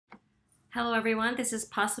Hello everyone, this is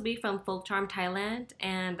Passawee from Folkcharm, Thailand,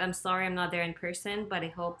 and I'm sorry I'm not there in person, but I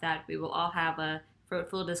hope that we will all have a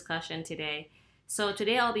fruitful discussion today. So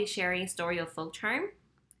today I'll be sharing story of Folkcharm,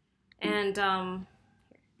 and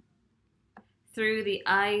through the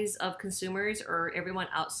eyes of consumers or everyone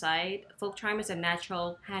outside, Folkcharm is a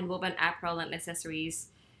natural hand-woven apparel and accessories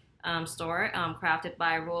store crafted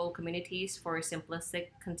by rural communities for a simplistic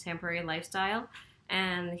contemporary lifestyle.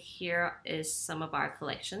 And here is some of our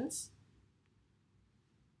collections.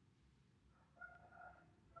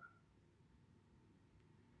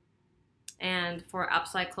 And for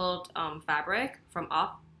upcycled fabric from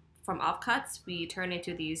offcuts, we turn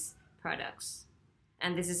into these products.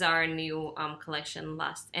 And this is our new collection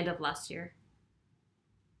last end of last year.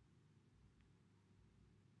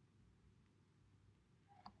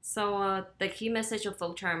 So the key message of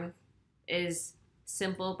Folkcharm is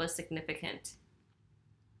simple but significant.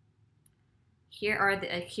 Here are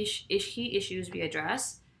the key issues we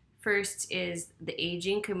address. First is the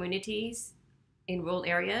aging communities in rural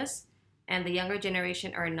areas, and the younger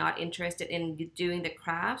generation are not interested in doing the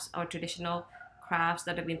crafts or traditional crafts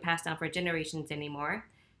that have been passed down for generations anymore.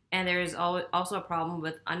 And there is also a problem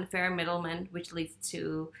with unfair middlemen, which leads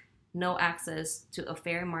to no access to a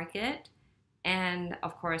fair market, and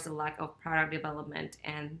of course, a lack of product development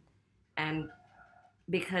and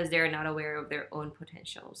because they're not aware of their own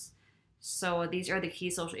potentials. So these are the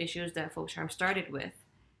key social issues that Folkcharm started with.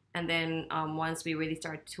 And then once we really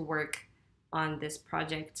started to work on this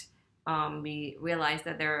project, we realized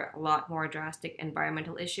that there are a lot more drastic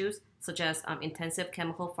environmental issues, such as intensive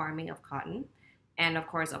chemical farming of cotton, and of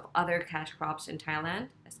course of other cash crops in Thailand,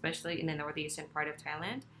 especially in the northeastern part of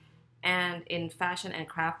Thailand. And in fashion and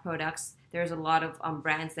craft products, there's a lot of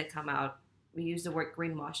brands that come out. We use the word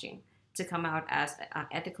greenwashing to come out as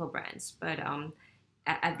ethical brands, but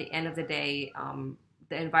at the end of the day,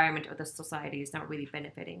 the environment or the society is not really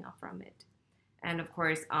benefiting from it. And of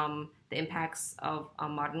course, the impacts of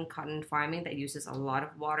modern cotton farming that uses a lot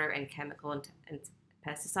of water and chemical and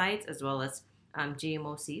pesticides, as well as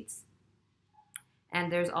GMO seeds.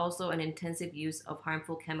 And there's also an intensive use of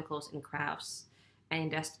harmful chemicals in crafts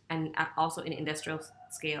and also in industrial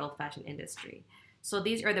scale fashion industry. So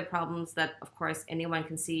these are the problems that, of course, anyone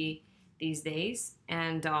can see these days.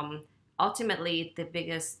 And ultimately, the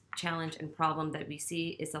biggest challenge and problem that we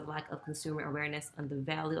see is a lack of consumer awareness on the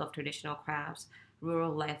value of traditional crafts,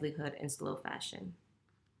 rural livelihood, and slow fashion.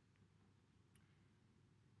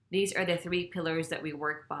 These are the three pillars that we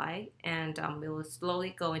work by, and we will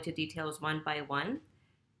slowly go into details one by one.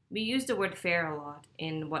 We use the word fair a lot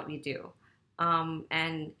in what we do,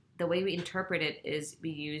 and the way we interpret it is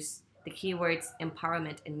we use the keywords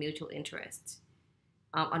empowerment and mutual interest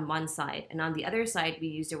on one side, and on the other side, we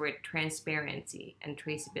use the word transparency and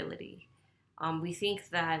traceability. We think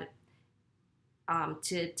that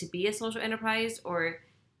to be a social enterprise or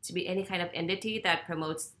to be any kind of entity that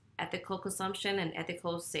promotes ethical consumption and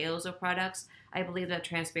ethical sales of products, I believe that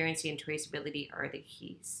transparency and traceability are the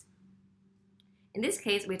keys. In this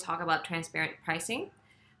case, we talk about transparent pricing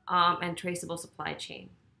and traceable supply chain.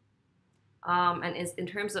 And in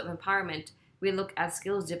terms of empowerment, we look at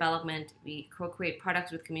skills development, we co-create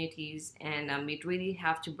products with communities, and we really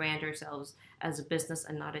have to brand ourselves as a business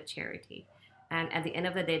and not a charity. And at the end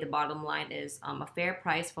of the day, the bottom line is a fair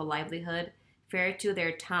price for livelihood, fair to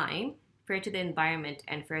their time, fair to the environment,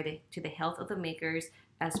 and fair to the health of the makers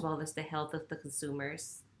as well as the health of the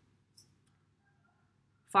consumers.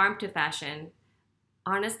 Farm to fashion.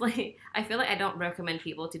 Honestly, I feel like I don't recommend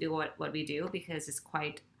people to do what we do because it's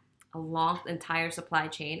quite a long entire supply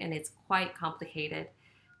chain and it's quite complicated.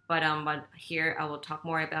 But here I will talk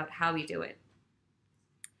more about how we do it.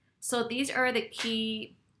 So these are the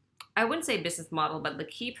key, I wouldn't say business model, but the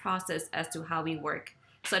key process as to how we work.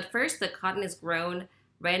 So at first, the cotton is grown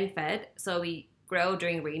rain-fed. So we grow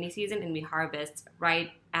during rainy season and we harvest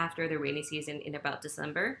right after the rainy season in about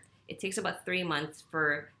December. It takes about 3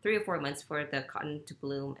 or 4 months for the cotton to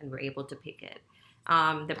bloom and we're able to pick it.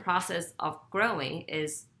 The process of growing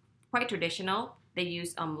is quite traditional. They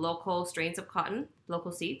use local strains of cotton,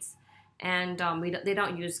 local seeds, and they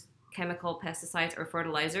don't use chemical pesticides or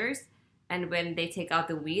fertilizers. And when they take out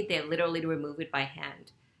the weed, they literally remove it by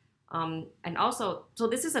hand. And also, so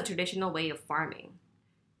this is a traditional way of farming.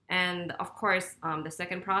 And of course, the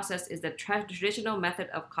second process is the traditional method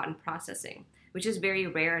of cotton processing, which is very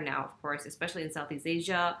rare now, of course, especially in Southeast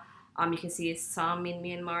Asia. You can see some in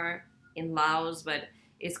Myanmar, in Laos, but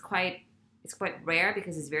it's quite rare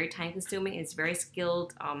because it's very time consuming. It's very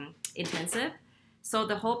skilled intensive. So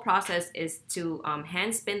the whole process is to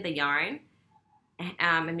hand spin the yarn,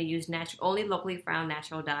 and we use only locally found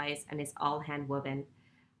natural dyes, and it's all hand woven.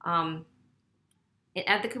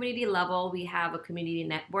 At the community level, we have a community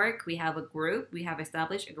network, we have a group, we have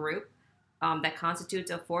established a group that constitutes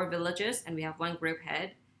of 4 villages, and we have one group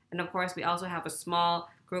head. And of course, we also have a small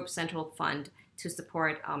group central fund to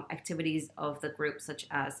support activities of the group, such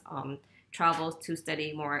as travels to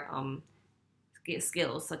study more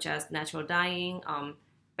skills, such as natural dyeing,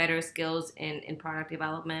 better skills in product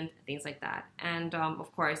development, things like that. And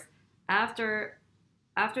of course, after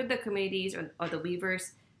after the communities or the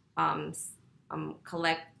weavers um,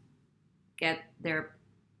 collect get their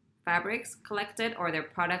fabrics collected or their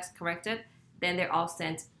products corrected, then they're all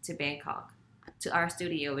sent to Bangkok, to our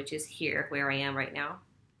studio, which is here where I am right now.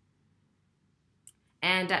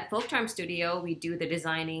 And at Folkcharm Studio, we do the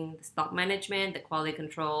designing, the stock management, the quality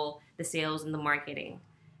control, the sales, and the marketing.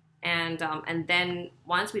 And then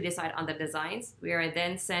once we decide on the designs, we are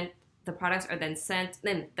then sent. The products are then sent.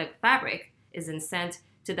 Then the fabric is then sent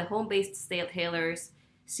to the home-based tailors,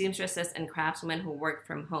 seamstresses, and craftsmen who work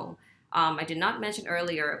from home. I did not mention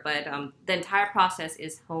earlier, but the entire process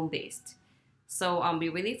is home-based. So we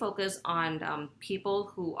really focus on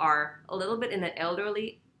people who are a little bit in the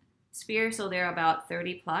elderly sphere, so they're about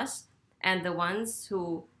 30 plus, and the ones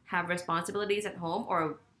who have responsibilities at home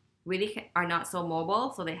or really are not so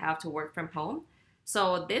mobile, so they have to work from home.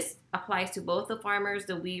 So this applies to both the farmers,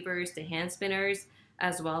 the weavers, the hand spinners,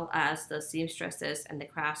 as well as the seamstresses and the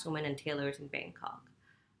craftswomen and tailors in Bangkok.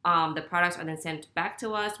 The products are then sent back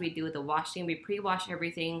to us. We do the washing, we pre-wash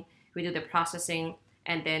everything, we do the processing,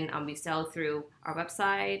 and then we sell through our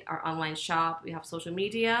website, our online shop. We have social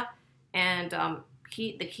media, and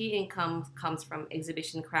the key income comes from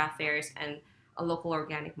exhibition craft fairs and local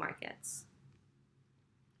organic markets.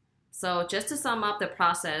 So just to sum up the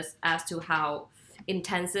process as to how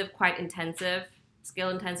intensive, quite intensive, skill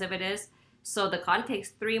intensive it is. So the cotton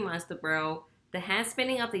takes 3 months to grow. The hand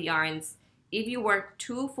spinning of the yarns, if you work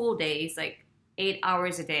 2 full days, like 8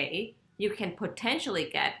 hours a day, you can potentially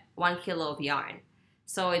get 1 kilo of yarn.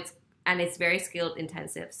 So it's very skilled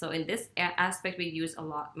intensive. So in this aspect, we use a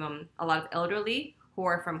lot of elderly who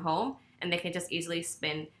are from home, and they can just easily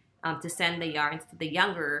spin to send the yarns to the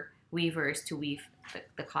younger weavers to weave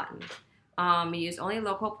the cotton. We use only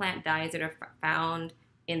local plant dyes that are found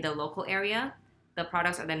in the local area. The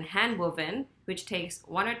products are then hand woven, which takes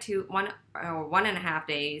 1.5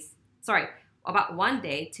 days. Sorry, about 1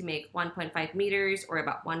 day to make 1.5 meters or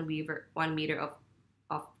about 1 meter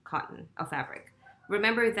of cotton, of fabric.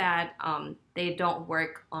 Remember that they don't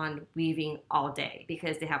work on weaving all day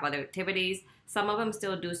because they have other activities. Some of them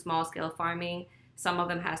still do small scale farming. Some of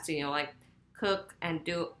them has to, like cook and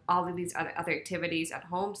do all of these other activities at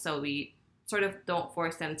home. So we sort of don't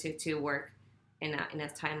force them to work in a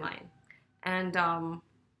timeline. And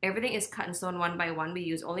everything is cut and sewn one by one. We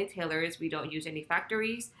use only tailors. We don't use any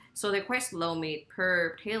factories. So they're quite slow made.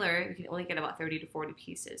 Per tailor, you can only get about 30 to 40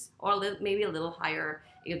 pieces, or maybe a little higher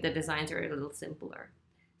if the designs are a little simpler.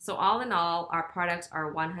 So all in all, our products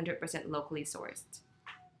are 100% locally sourced.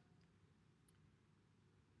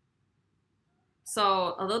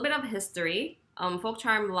 So a little bit of history.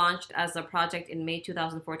 Folkcharm launched as a project in May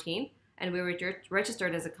 2014, and we were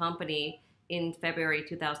registered as a company in February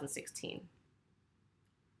 2016.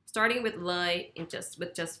 Starting with Loy,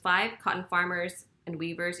 with just 5 cotton farmers and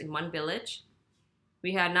weavers in one village,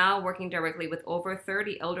 we are now working directly with over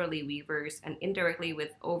 30 elderly weavers and indirectly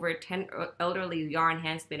with over 10 elderly yarn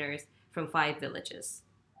hand spinners from 5 villages.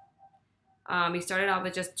 We started off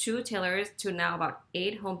with just 2 tailors to now about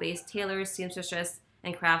 8 home-based tailors, seamstresses,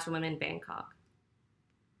 and craftswomen in Bangkok.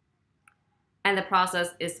 And the process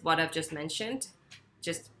is what I've just mentioned,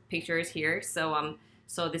 just pictures here. So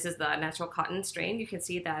this is the natural cotton strain. You can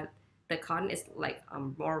see that the cotton is like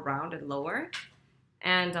more round and lower.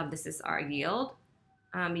 And this is our yield.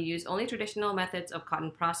 We use only traditional methods of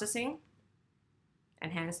cotton processing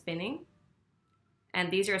and hand spinning.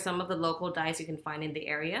 And these are some of the local dyes you can find in the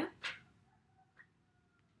area.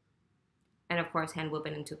 And of course, hand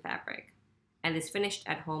woven into fabric. And it's finished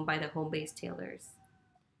at home by the home-based tailors.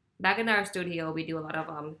 Back in our studio, we do a lot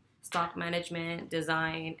of stock management,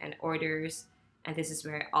 design, and orders. And this is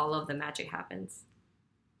where all of the magic happens.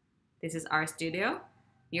 This is our studio.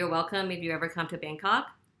 You're welcome if you ever come to Bangkok.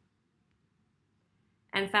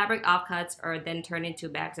 And fabric offcuts are then turned into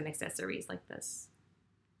bags and accessories like this.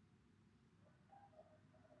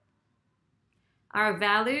 Our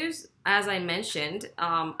values, as I mentioned,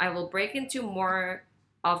 I will break into more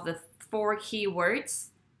of the 4 key words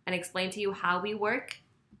and explain to you how we work.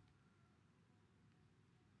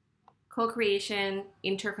 Co-creation,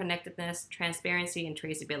 interconnectedness, transparency, and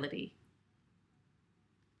traceability.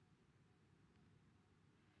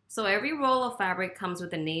 So every roll of fabric comes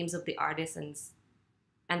with the names of the artisans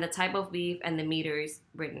and the type of weave and the meters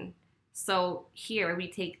written. So here we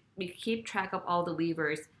keep track of all the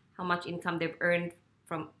weavers, how much income they've earned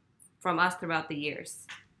from us throughout the years.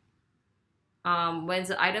 When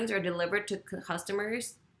the items are delivered to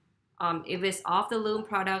customers, if it's off the loom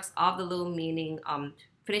products, off the loom meaning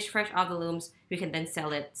finished fresh off the looms, we can then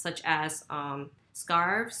sell it, such as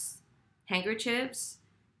scarves, handkerchiefs,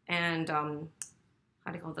 and how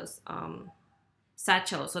do you call this?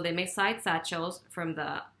 Satchels. So they make side satchels from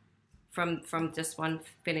just one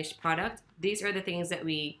finished product. These are the things that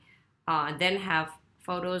we then have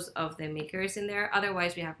photos of the makers in there.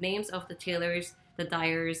 Otherwise, we have names of the tailors, the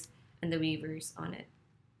dyers, and the weavers on it.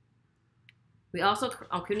 We also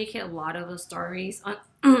communicate a lot of the stories on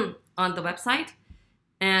on the website,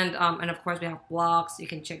 and of course we have blogs. You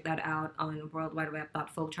can check that out on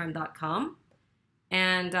worldwideweb.folkcharm.com.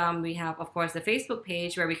 And we have, of course, the Facebook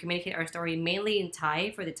page where we communicate our story mainly in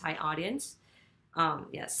Thai for the Thai audience.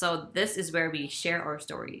 Yes, so this is where we share our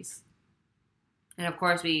stories. And of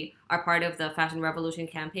course, we are part of the Fashion Revolution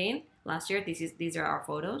campaign last year. These are our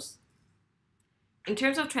photos. In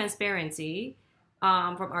terms of transparency,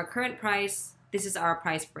 from our current price, this is our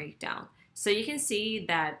price breakdown. So you can see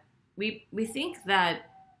that we think that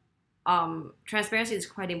transparency is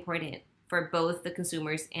quite important for both the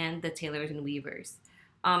consumers and the tailors and weavers.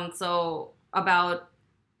 So about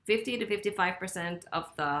 50 to 55% of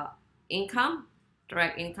the income,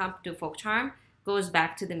 direct income to Folkcharm, goes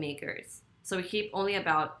back to the makers. So we keep only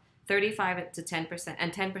about 35 to 10%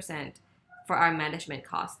 and 10% for our management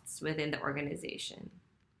costs within the organization.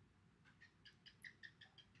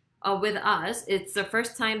 With us, it's the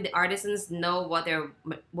first time the artisans know what their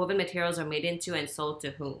woven materials are made into and sold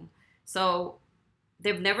to whom. So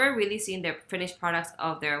they've never really seen their finished products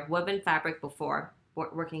of their woven fabric before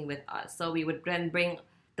working with us. So we would then bring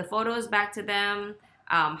the photos back to them,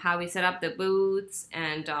 how we set up the booths,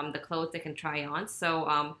 and the clothes they can try on.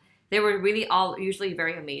 So they were really all usually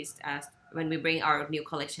very amazed as when we bring our new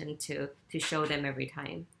collection to show them every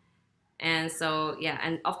time. And so, yeah,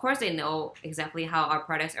 and of course they know exactly how our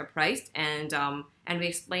products are priced, and we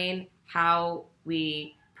explain how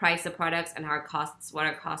we price the products and our costs, what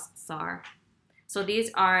our costs are. So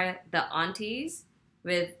these are the aunties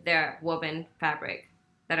with their woven fabric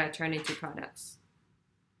that are turned into products.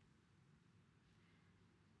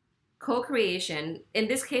 Co-creation, in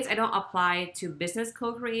this case, I don't apply to business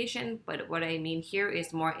co-creation, but what I mean here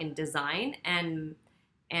is more in design and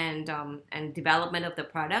development of the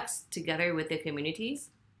products together with the communities.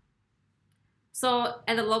 So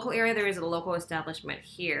in the local area, there is a local establishment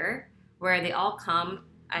here where they all come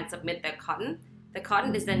and submit their cotton. The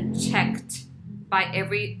cotton is then checked by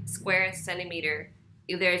every square centimeter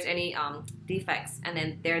if there's any defects, and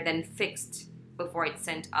then they're then fixed before it's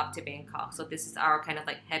sent up to Bangkok. So this is our kind of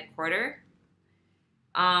like headquarter.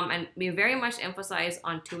 And we very much emphasize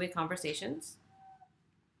on two-way conversations.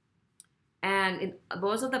 And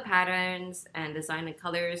most of the patterns and design and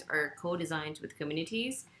colors are co-designed with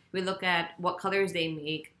communities. We look at what colors they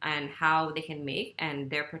make and how they can make and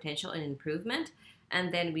their potential and improvement.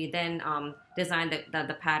 And then we then design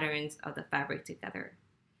the patterns of the fabric together.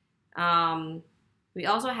 We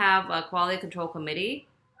also have a quality control committee.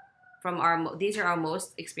 These are our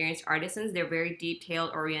most experienced artisans. They're very detail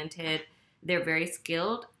oriented. They're very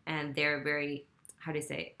skilled, and they're very, how do you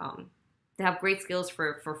say, they have great skills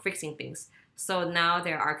for fixing things. So now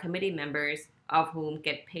there are committee members of whom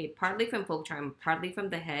get paid partly from Folkcharm, partly from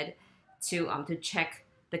the head to check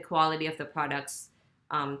the quality of the products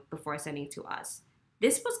before sending to us.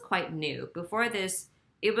 This was quite new. Before this,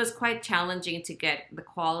 it was quite challenging to get the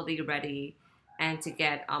quality ready and to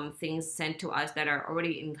get things sent to us that are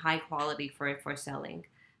already in high quality for selling.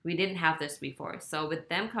 We didn't have this before. So with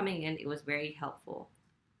them coming in, it was very helpful.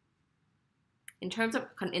 In terms of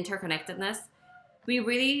interconnectedness, we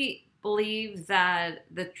really believe that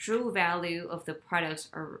the true value of the products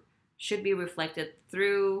should be reflected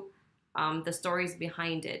through the stories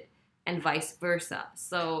behind it, and vice versa.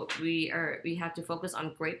 So we have to focus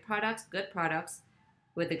on great products, good products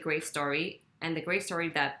with a great story, and the great story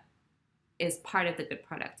that is part of the good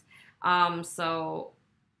product. So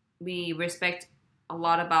we respect a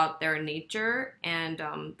lot about their nature and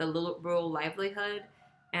the rural livelihood,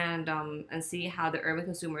 and see how the urban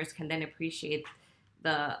consumers can then appreciate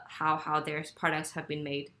how their products have been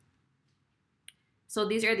made. So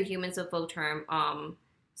these are the humans of Folkcharm.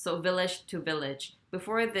 So village to village.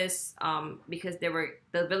 Before this, because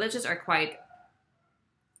the villages are quite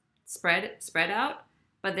spread out,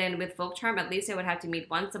 but then with Folkcharm, at least they would have to meet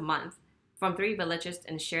once a month from 3 villages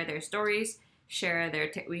and share their stories, share their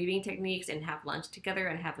weaving techniques, and have lunch together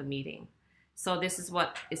and have a meeting. So this is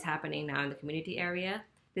what is happening now in the community area.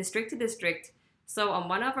 district to district. So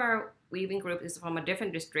one of our weaving group is from a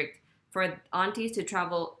different district. For aunties to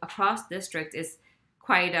travel across district is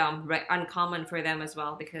quite uncommon for them as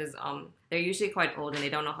well, because they're usually quite old and they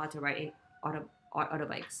don't know how to ride in auto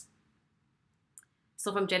bikes.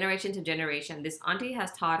 So from generation to generation, this auntie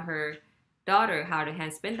has taught her daughter how to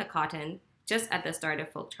hand spin the cotton just at the start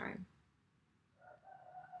of Folkcharm.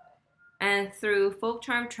 And through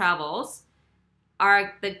Folkcharm travels,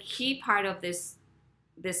 are the key part of this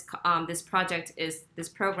project is this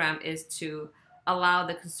program is to allow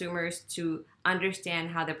the consumers to understand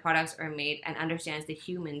how the products are made and understands the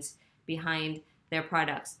humans behind their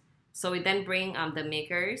products. So we then bring the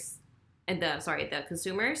makers and the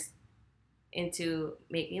consumers into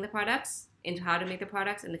making the products, into how to make the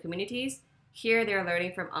products in the communities. Here they're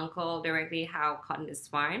learning from Uncle directly how cotton is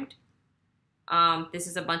farmed. This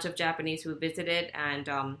is a bunch of Japanese who visited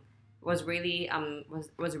and was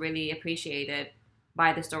really appreciated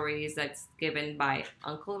by the stories that's given by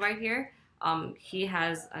Uncle right here. He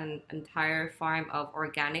has an entire farm of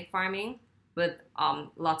organic farming with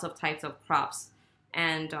lots of types of crops,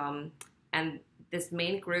 and this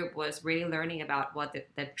main group was really learning about what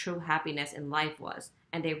the true happiness in life was,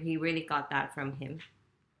 and he really got that from him.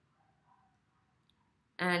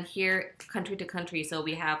 And here, country to country, so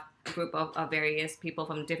we have a group of various people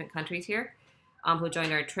from different countries here who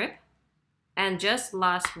joined our trip. And just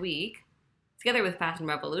last week, together with Fashion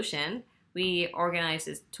Revolution, we organized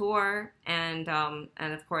this tour, and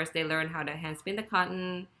of course they learned how to hand spin the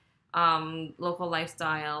cotton, local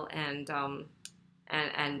lifestyle, and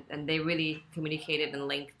they really communicated and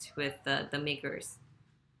linked with the makers.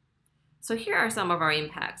 So here are some of our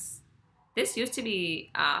impacts. This used to be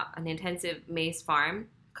an intensive maize farm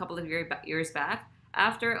a couple of years back.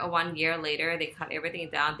 After 1 year later, they cut everything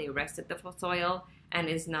down, they rested the soil, and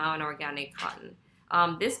is now an organic cotton.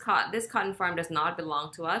 This cotton farm does not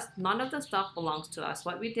belong to us. None of the stuff belongs to us.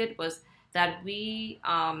 What we did was that we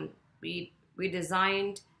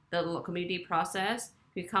designed the community process.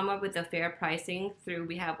 We come up with a fair pricing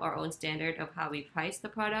we have our own standard of how we price the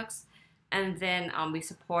products, and then we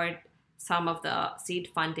support some of the seed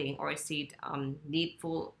funding or seed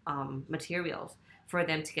needful materials for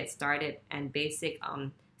them to get started, and basic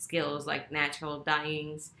skills like natural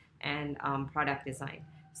dyings and product design.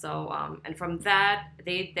 So, and from that,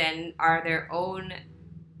 they then are their own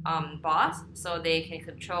boss, so they can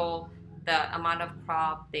control the amount of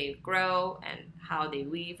crop they grow and how they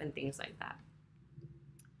weave and things like that.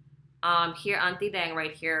 Here, Auntie Dang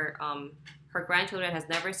right here, her grandchildren has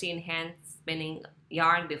never seen hand spinning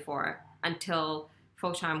yarn before until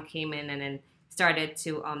Folkcharm came in and then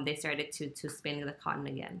they started to spin the cotton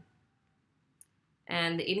again.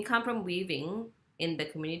 And the income from weaving in the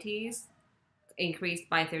communities increased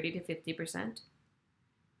by 30 to 50%.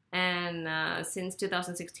 And since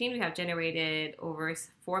 2016, we have generated over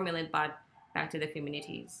 4 million baht back to the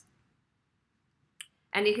communities.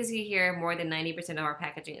 And you can see here, more than 90% of our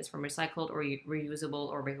packaging is from recycled or reusable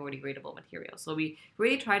or biodegradable materials. So we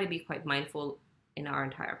really try to be quite mindful in our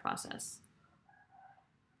entire process.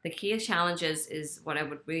 The key challenges is what I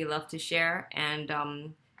would really love to share, and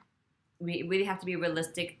we really have to be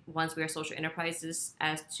realistic once we are social enterprises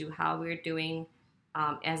as to how we're doing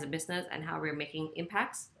as a business and how we're making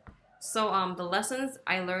impacts. So the lessons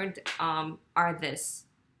I learned are this.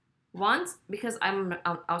 Once, because I'm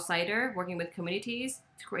an outsider working with communities,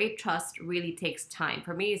 to create trust really takes time.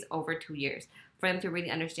 For me, it's over 2 years for them to really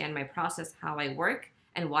understand my process, how I work,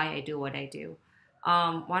 and why I do what I do.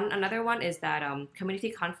 Another one is that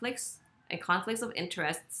community conflicts and conflicts of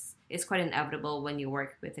interests is quite inevitable when you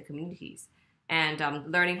work with the communities, and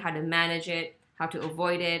learning how to manage it, how to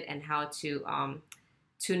avoid it, and how to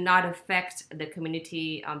not affect the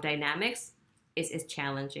community dynamics is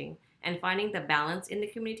challenging. And finding the balance in the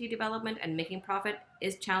community development and making profit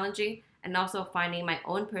is challenging, and also finding my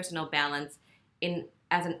own personal balance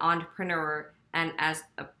as an entrepreneur and as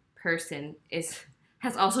a person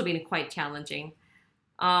has also been quite challenging.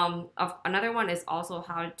 Another one is also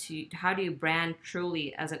how do you brand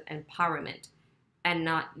truly as an empowerment and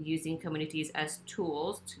not using communities as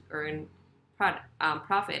tools to earn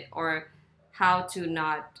profit, or how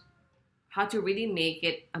to really make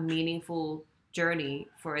it a meaningful journey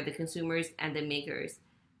for the consumers and the makers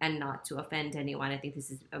and not to offend anyone. I think this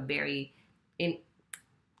is a very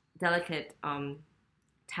delicate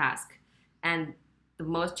task, and the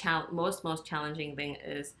most challenging thing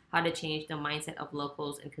is how to change the mindset of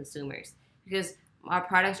locals and consumers, because our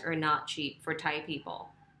products are not cheap for Thai people,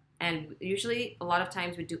 and usually a lot of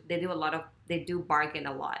times they do bargain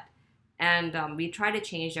a lot, and we try to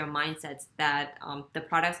change their mindsets that the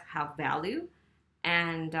products have value,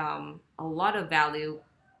 and a lot of value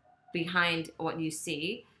behind what you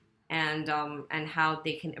see, and how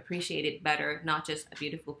they can appreciate it better, not just a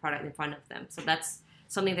beautiful product in front of them. So that's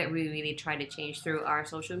something that we really try to change through our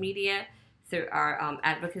social media, through our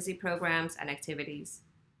advocacy programs and activities.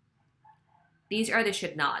 These are the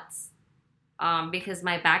should nots. Because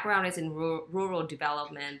my background is in rural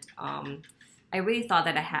development, I really thought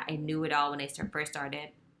that I knew it all when I first started.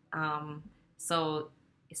 Um, so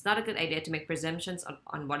it's not a good idea to make presumptions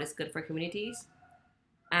on what is good for communities,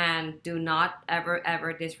 and do not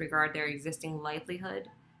ever disregard their existing livelihood.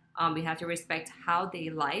 We have to respect how they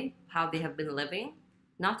live, how they have been living,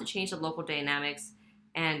 not to change the local dynamics,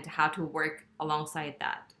 and how to work alongside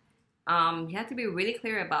that. You have to be really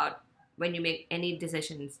clear about when you make any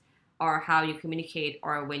decisions, or how you communicate,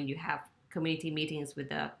 or when you have community meetings with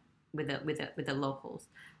the locals,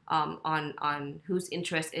 on whose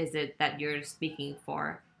interest is it that you're speaking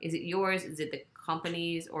for. Is it yours? Is it the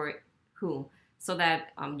companies, or whom? So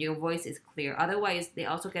that your voice is clear. Otherwise, they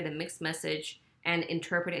also get a mixed message and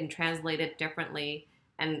interpret it and translate it differently,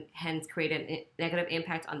 and hence create a negative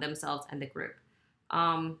impact on themselves and the group.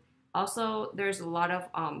 Um, Also, there's a lot of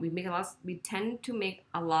we tend to make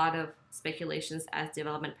a lot of speculations as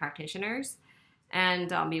development practitioners,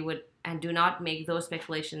 and we would and do not make those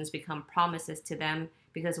speculations become promises to them,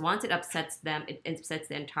 because once it upsets them, it upsets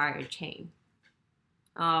the entire chain.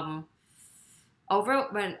 Um,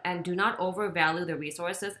 do not overvalue the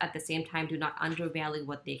resources. At the same time, do not undervalue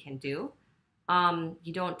what they can do.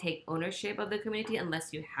 You don't take ownership of the community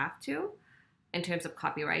unless you have to, in terms of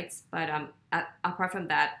copyrights. But apart from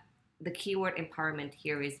that, the keyword empowerment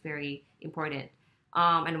here is very important.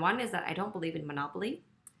 And one is that I don't believe in monopoly,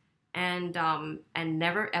 and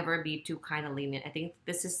never ever be too kind of lenient. I think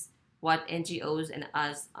this is what NGOs and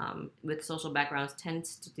us with social backgrounds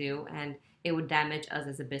tends to do, and it would damage us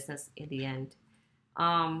as a business in the end.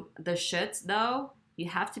 The shoulds, though, you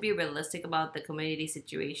have to be realistic about the community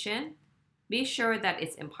situation. Be sure that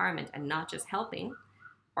it's empowerment and not just helping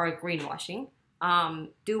or greenwashing.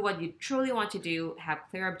 Do what you truly want to do, have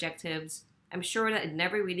clear objectives. I'm sure that it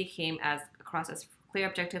never really came across as clear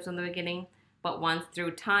objectives in the beginning, but once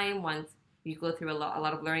through time, once you go through a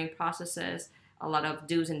lot of learning processes, a lot of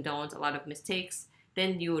do's and don'ts, a lot of mistakes,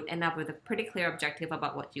 then you would end up with a pretty clear objective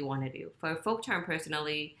about what you want to do. For Folkcharm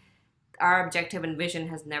personally, our objective and vision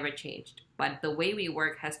has never changed, but the way we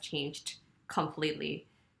work has changed completely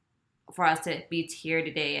for us to be here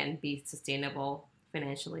today and be sustainable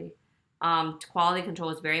financially. Quality control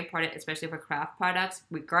is very important, especially for craft products,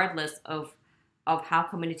 regardless of how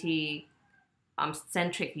community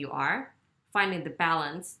centric you are. Finding the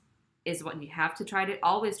balance is what you have to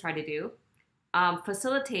always try to do.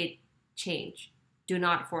 Facilitate change. Do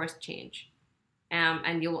not force change.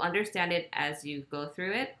 And you'll understand it as you go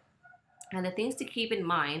through it. And the things to keep in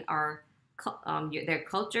mind are their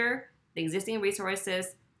culture, the existing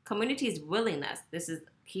resources, community's willingness. This is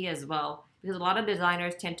key as well, because a lot of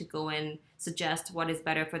designers tend to go and suggest what is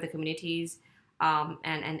better for the communities,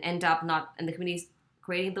 and end up not, and the communities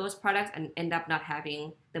creating those products and end up not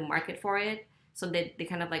having the market for it. So they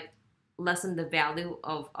kind of like lessen the value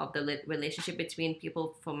of the relationship between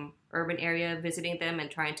people from urban area visiting them and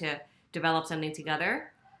trying to develop something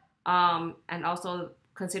together. And also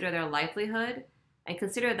consider their livelihood, and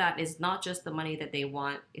consider that it's not just the money that they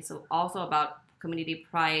want. It's also about community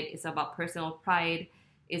pride. It's about personal pride.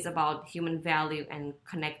 It's about human value and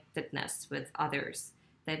connectedness with others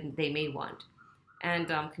that they may want. And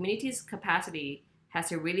community's capacity has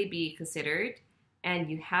to really be considered, and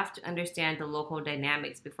you have to understand the local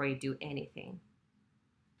dynamics before you do anything.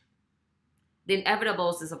 The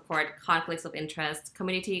inevitables is, of course, conflicts of interest,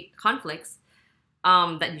 community conflicts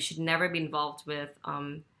that you should never be involved with.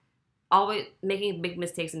 Always making big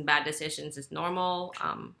mistakes and bad decisions is normal.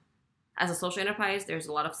 As a social enterprise, there's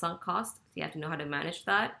a lot of sunk costs. So you have to know how to manage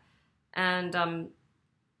that, and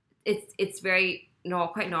it's very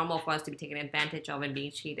quite normal for us to be taken advantage of and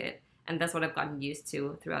being cheated, and that's what I've gotten used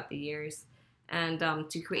to throughout the years. And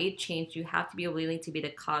to create change, you have to be willing to be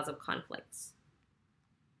the cause of conflicts.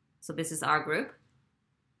 So this is our group.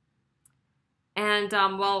 And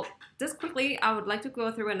well, just quickly, I would like to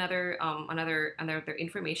go through another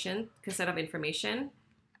information, cassette of information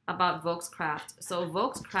about Volk's Craft. So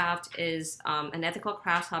Volk's Craft is an ethical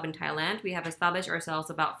crafts hub in Thailand. We have established ourselves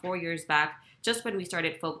about 4 years back, just when we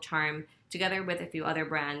started Folkcharm, together with a few other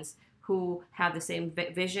brands who have the same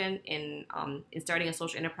vision in starting a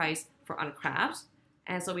social enterprise on crafts.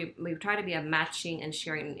 And so we try to be a matching and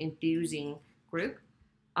sharing and infusing group.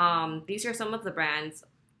 These are some of the brands,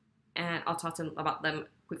 and I'll talk about them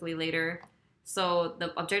quickly later. So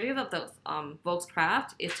the objective of the Volk's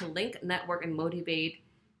Craft is to link, network, and motivate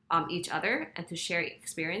each other and to share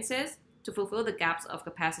experiences to fulfill the gaps of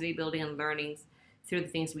capacity building and learnings through the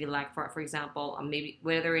things we like. For example, maybe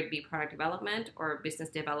whether it be product development or business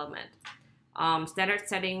development. Standard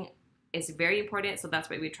setting is very important, so that's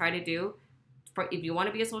what we try to do. If you want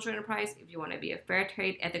to be a social enterprise, if you want to be a fair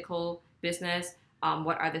trade, ethical business,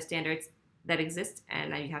 what are the standards that exist,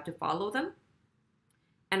 and you have to follow them.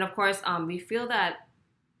 And of course, we feel that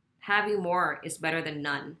having more is better than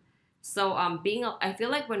none. So I feel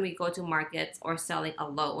like when we go to markets or selling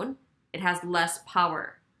alone, it has less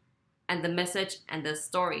power, and the message and the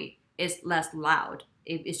story is less loud.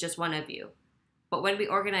 It's just one of you. But when we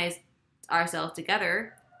organize ourselves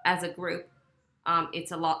together as a group,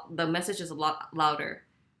 the message is a lot louder.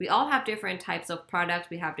 We all have different types of products.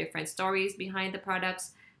 We have different stories behind the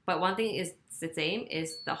products. But one thing is the same,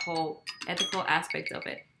 is the whole ethical aspect of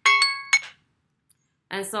it.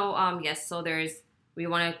 And so, yes, so we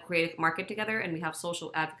want to create a market together, and we have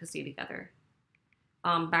social advocacy together.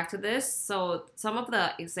 Back to this. So some of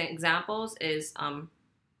the examples is on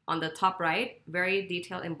the top right, very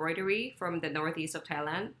detailed embroidery from the northeast of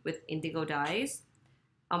Thailand with indigo dyes.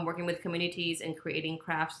 Working with communities and creating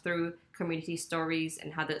crafts through community stories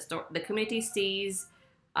and how the community sees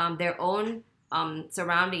their own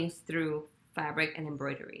surroundings through fabric and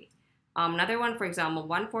embroidery. Another one, for example,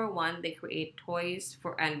 141, they create toys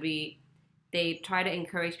they try to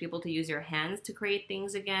encourage people to use their hands to create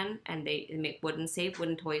things again, and they make safe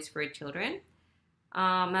wooden toys for children.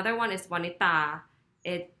 Another one is Wanita,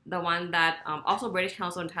 the one that also British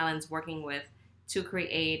Council in Thailand is working with to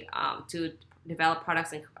create to develop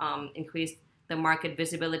products and increase the market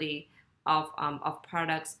visibility of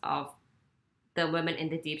products of the women in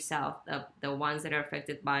the Deep South, the ones that are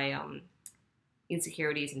affected by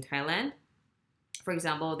insecurities in Thailand. For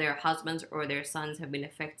example, their husbands or their sons have been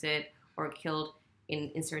affected or killed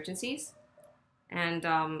in insurgencies.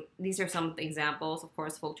 And these are some of the examples. Of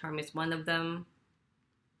course, Folkcharm is one of them.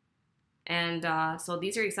 And so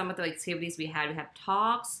these are some of the activities we had. We had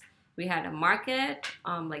talks, we had a market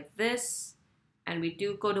like this, and we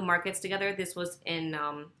do go to markets together. This was in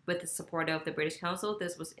with the support of the British Council.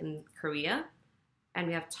 This was in Korea. And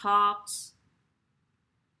we have talks.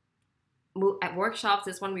 At workshops,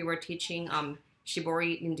 this one we were teaching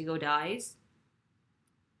shibori indigo dyes.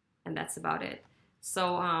 And that's about it.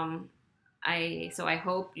 So I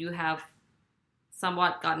hope you have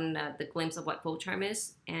somewhat gotten the glimpse of what Folkcharm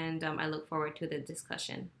is, and I look forward to the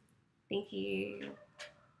discussion. Thank you.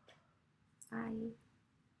 Bye.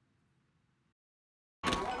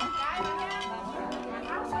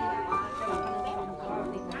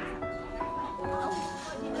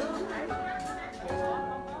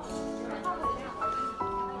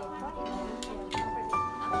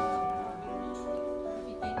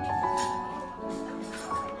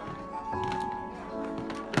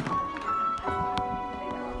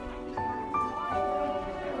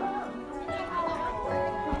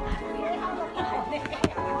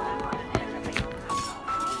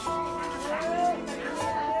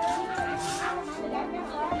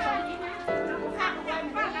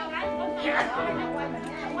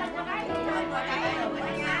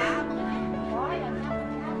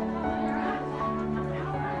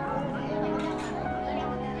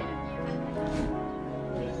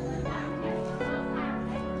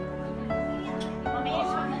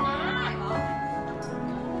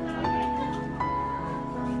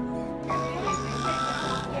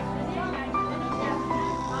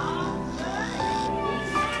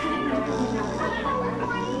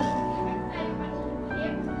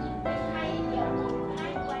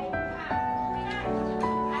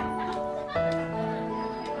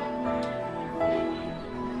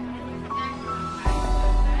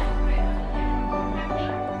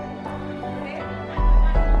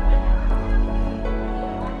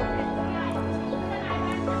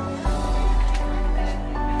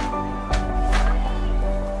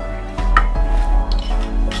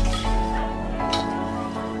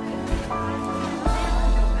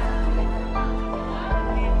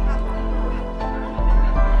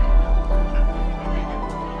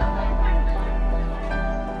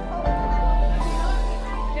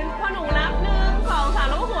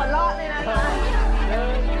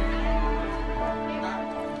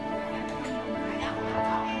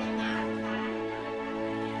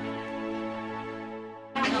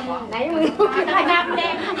 Nãy 10 phút là 5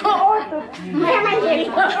 đen. Ôi, mấy ห็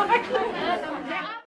นเลย